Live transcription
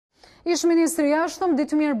Ish-ministri Jashtëm,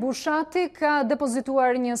 Ditmir Bushati, ka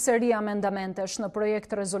depozituar një seri amendamentesh në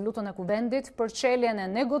projektrezolutën e Kuvendit për çeljen e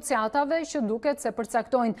negociatave që duket se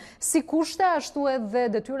përcaktojnë si kushte, ashtu edhe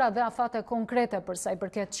detyra dhe afate konkrete për sa i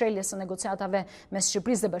përket çeljes së negociatave mes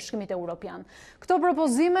Shqipërisë dhe Bashkimit Europian. Këto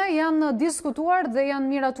propozime janë diskutuar dhe janë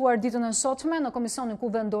miratuar ditën e sotme në Komisionin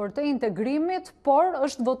Kuvendor të Integrimit, por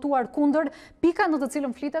është votuar kundër pika në të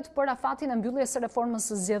cilën flitet për afatin e mbylljes së Reformës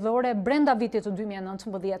Zgjedhore brenda vitit të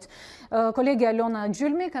 2019. Kolegja Elona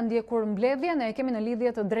Gjylmi ka ndjekur mbledhjen e kemi në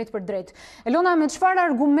lidhje të drejt për drejt. Elona, me çfarë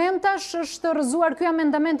argumentash është rrëzuar ky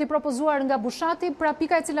amendament i propozuar nga Bushati, pra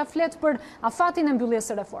pika e cila flet për afatin e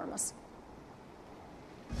mbylljes së reformës?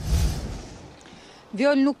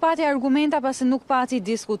 Viol, nuk pati argumenta pasi nuk pati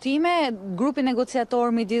diskutime. Grupi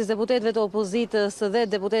negociator midis deputetëve të opozitës dhe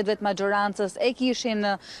deputetëve të majorancës e kishin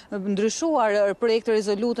ndryshuar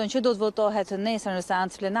projektrezolutën që do të votohet nesër në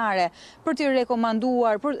seancë plenare për t'i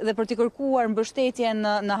rekomanduar dhe për t'i kërkuar mbështetjen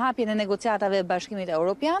në hapjen e negociatave Bashkimit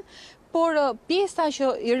Europian. Por pjesa që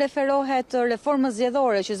i referohet Reformës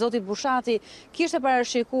Zgjedhore që zoti Bushati kishte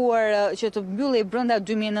parashikuar që të mbyllej brenda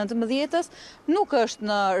 2019-s nuk është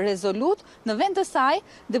në rezolut. Në vend të saj,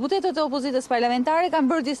 deputetët e opozitës parlamentare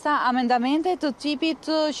kanë bërë disa amendamente të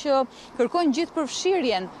tipit që kërkojnë gjithë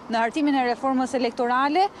përfshirjen në hartimin e reformës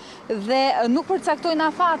elektorale dhe nuk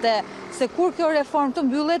përcaktojnë afate se kur kjo reformë të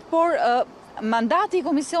mbyllet, por mandati i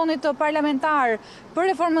Komisionit Parlamentar për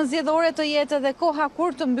Reformën Zgjedhore të jetë dhe koha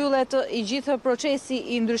kur të mbyllet i gjithë procesi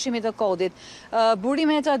i ndryshimit të kodit.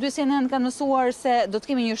 Burimet e A2CNN kanë mësuar se do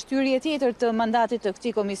të kemi një shtyrje tjetër të mandatit të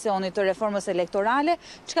këtij Komisioni të Reformës Elektorale,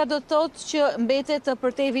 çka do të thotë që mbetet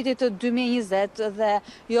përtej vitit të 2020 dhe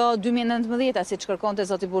jo 2019, siç kërkonte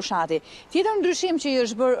zoti Bushati. Tjetër ndryshim që i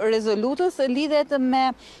është bërë rezolutës lidhet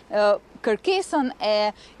me kërkesën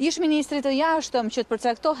e Ish-ministrit të Jashtëm që të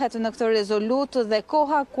përcaktohet në këtë rezolutë dhe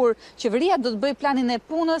koha kur qeveria do të bëjë planin e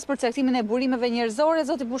punës për caktimin e burimeve njerëzore.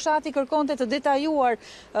 Zoti Bushati kërkonte të detajuar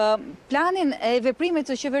planin e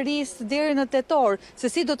veprimit të qeverisë deri në tetor, se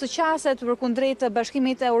si do të qaset përkundrejt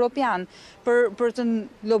Bashkimit Europian për të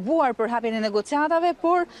lobuar për hapjen e negociatave,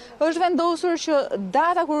 por është vendosur që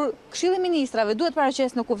data kur Këshilli i Ministrave duhet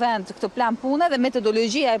paraqes në Kuvend këtë plan pune dhe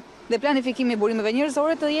metodologjia dhe planifikimi i burimeve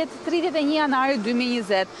njerëzore të jetë 31 janari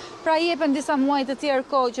 2020. Pra jepen disa muaj të tjerë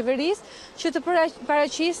kohë qeverisë që të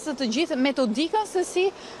paraqisë të gjithë metodikën se si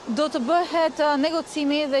do të bëhet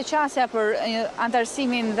negocimi dhe qasja për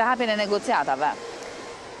antarësimin dhe hapjen e negociatave.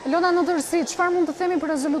 Elona, në tërësi, çfarë mund të themi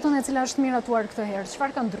për rezolutën e cila është miratuar këtë herë?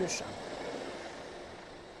 Çfarë ka ndryshe?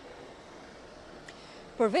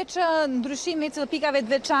 Përveç ndryshimit të pikave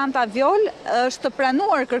të veçanta, Viol, është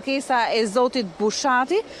pranuar kërkesa e zotit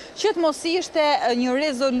Bushati që të mos ishte një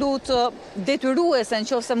rezolutë detyruese,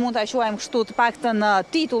 nëse mund ta quajmë kështu, të paktën në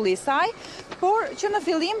titulli i saj, por që në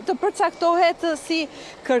fillim të përcaktohet si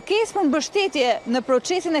kërkesë për mbështetje në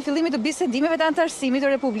procesin e fillimit të bisedimeve të antarësimit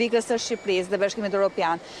të Republikës së Shqipërisë dhe Bashkimit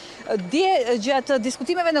Europian. Dje gjatë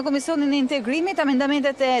diskutimeve në Komisionin e Integrimit,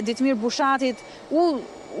 amendamentet e Ditmir Bushatit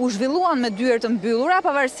u zhvilluan me dyer të mbyllura,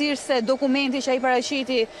 pavarësisht se dokumenti që ai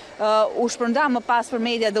paraqiti u shpërnda më pas për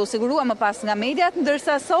media dhe u sigurua më pas nga mediat,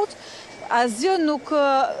 ndërsa sot asgjë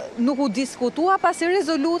nuk u diskutua pasi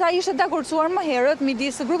rezoluta ishte dakorcuar më herët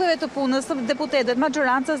midis grupeve të punës të deputetëve të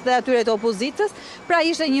majorancës dhe atyre të opozitës, pra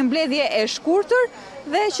ishte një mbledhje e shkurtër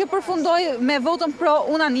dhe që përfundoi me votën pro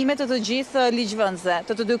unanime të gjithë ligjvënësve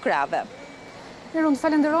të dy krave. Mirë, unë të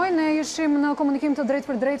falenderoj, ne ishim në komunikim të drejt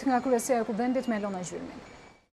për drejt nga kryesia e Kuvendit me Elona Gjylmi.